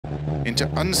into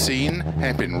unseen,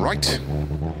 hairpin right,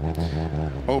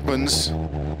 opens,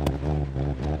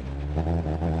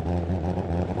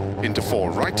 into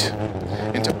 4 right,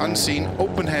 into unseen,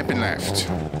 open hairpin left,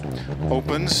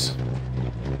 opens,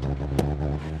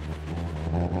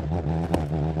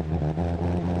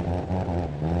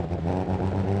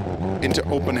 into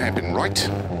open hairpin right,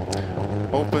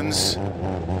 opens,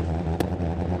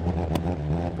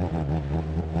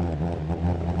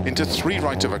 into 3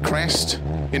 right over crest,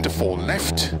 into 4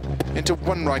 left, into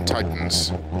 1 right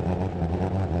tightens.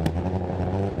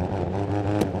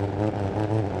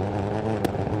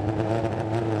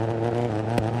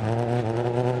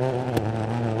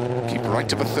 Keep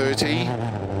right over 30,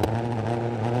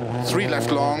 3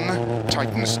 left long,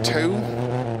 tightens 2,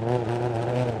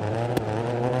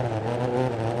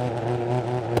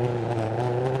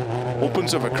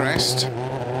 opens over crest,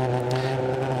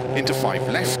 into 5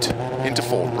 left, into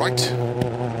 4 right,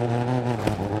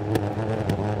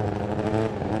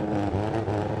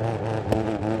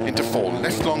 into 4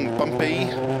 left long bumpy,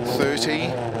 30,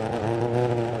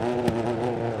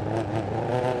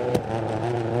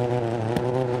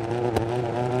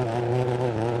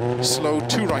 slow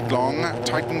 2 right long,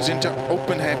 tightens into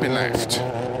open hairpin left.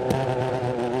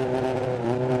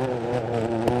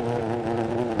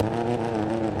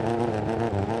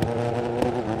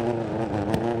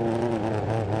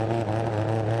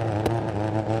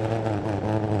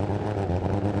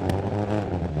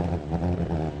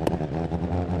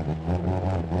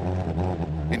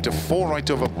 Into 4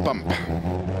 right over bump.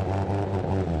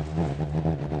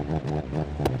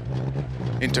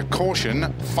 Into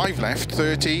caution, 5 left,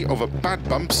 30 over bad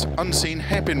bumps, unseen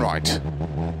hairpin right.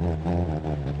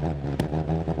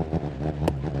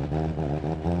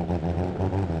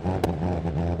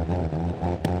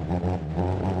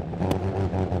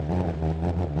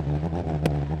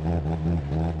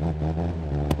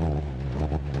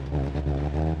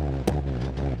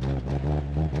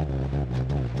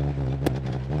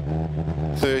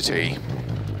 .30,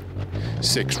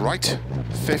 6 right,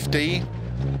 50,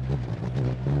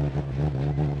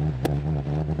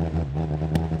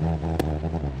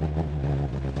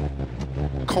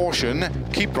 caution,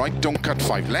 keep right, don't cut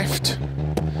 5 left,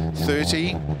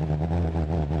 30,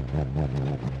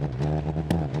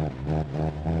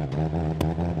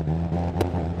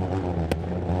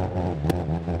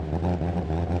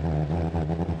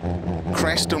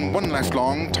 crest and 1 left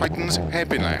long, tightens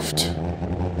hairpin left.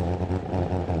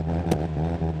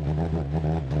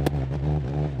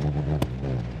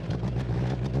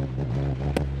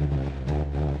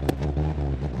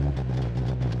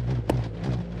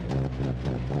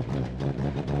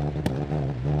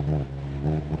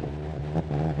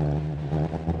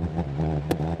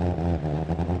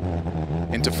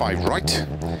 Into 5 right,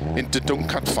 into don't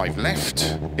cut 5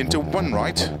 left, into 1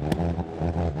 right,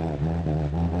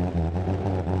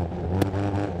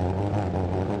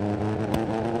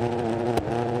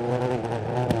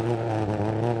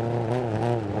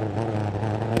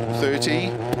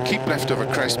 .30, keep left over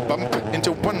crest bump,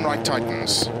 into 1 right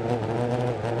tightens.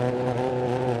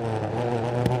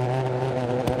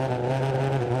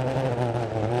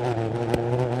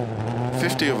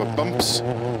 .50 over bumps,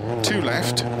 2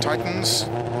 left, tightens.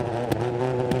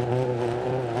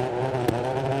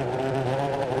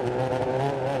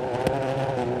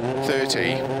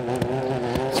 .30,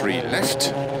 3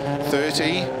 left,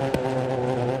 30.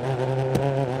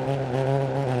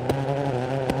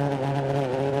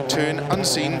 Turn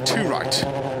unseen, 2 right.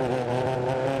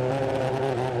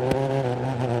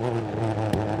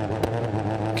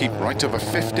 Keep right over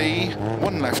 50,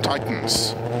 1 left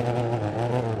tightens.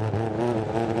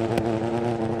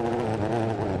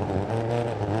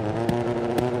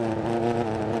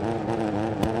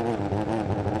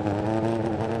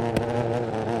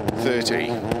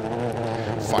 .30,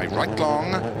 5 right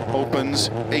long, opens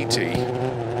 80.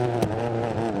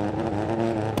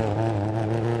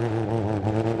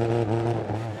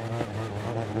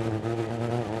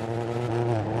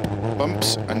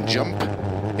 Bumps and jump,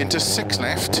 into 6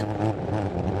 left.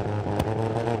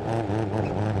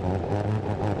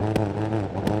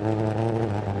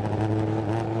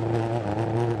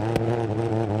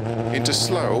 Into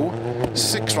slow,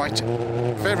 6 right,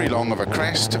 very long over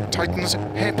crest, tightens,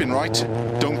 hairpin right,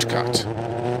 don't cut.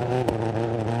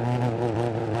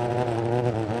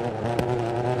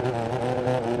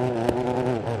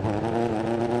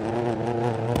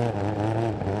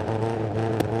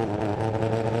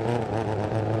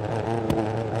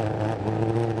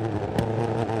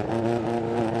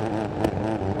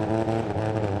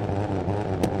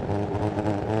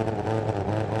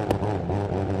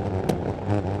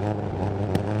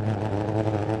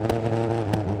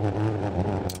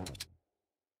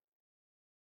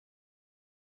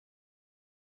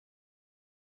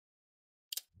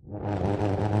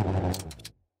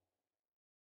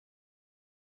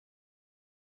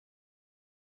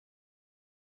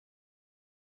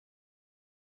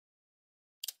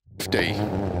 50.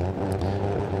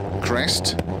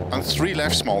 Crest and 3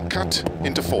 left small cut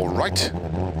into 4 right.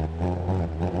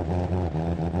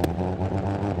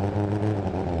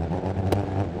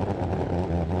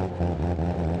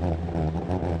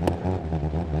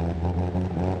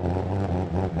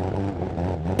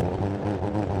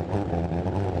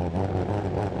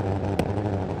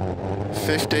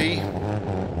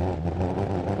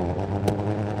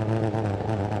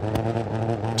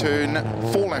 Turn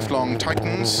 4 left long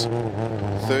tightens,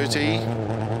 30.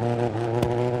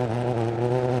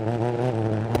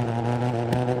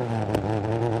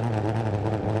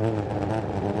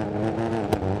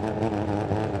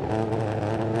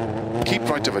 Keep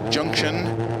right of a junction,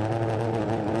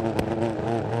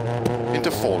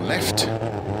 into 4 left,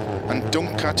 and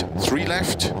don't cut 3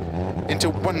 left,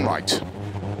 into 1 right.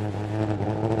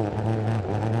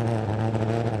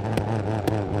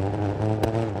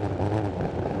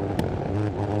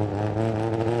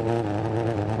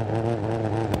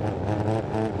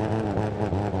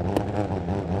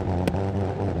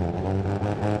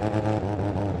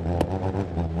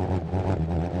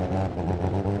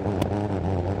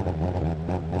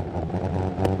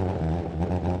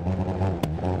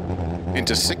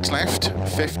 Into 6 left,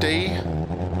 50.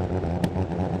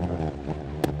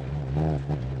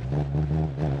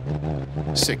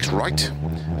 Six right,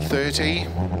 30.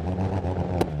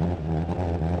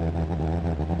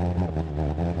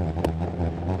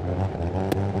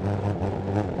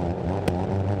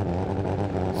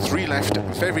 Three left,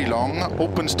 very long,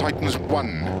 opens, tightens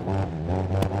 1.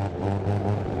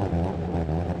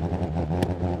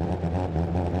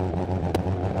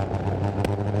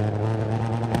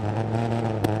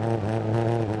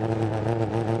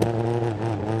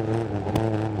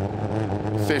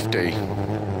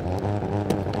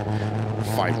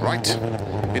 Five right,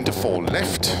 into 4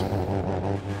 left.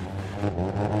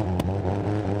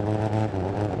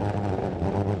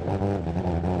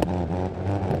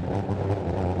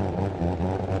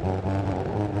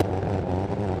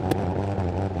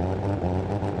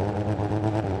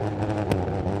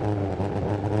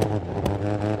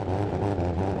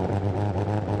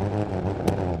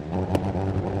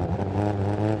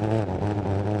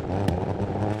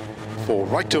 For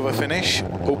right over finish,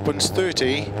 opens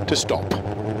 30 to stop.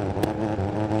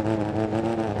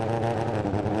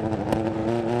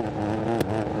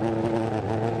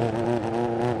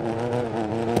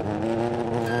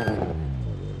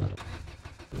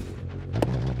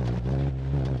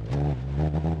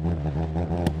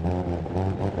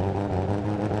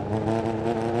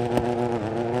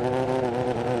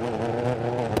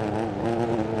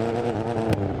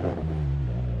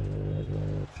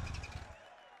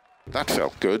 That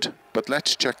felt good, but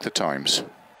let's check the times.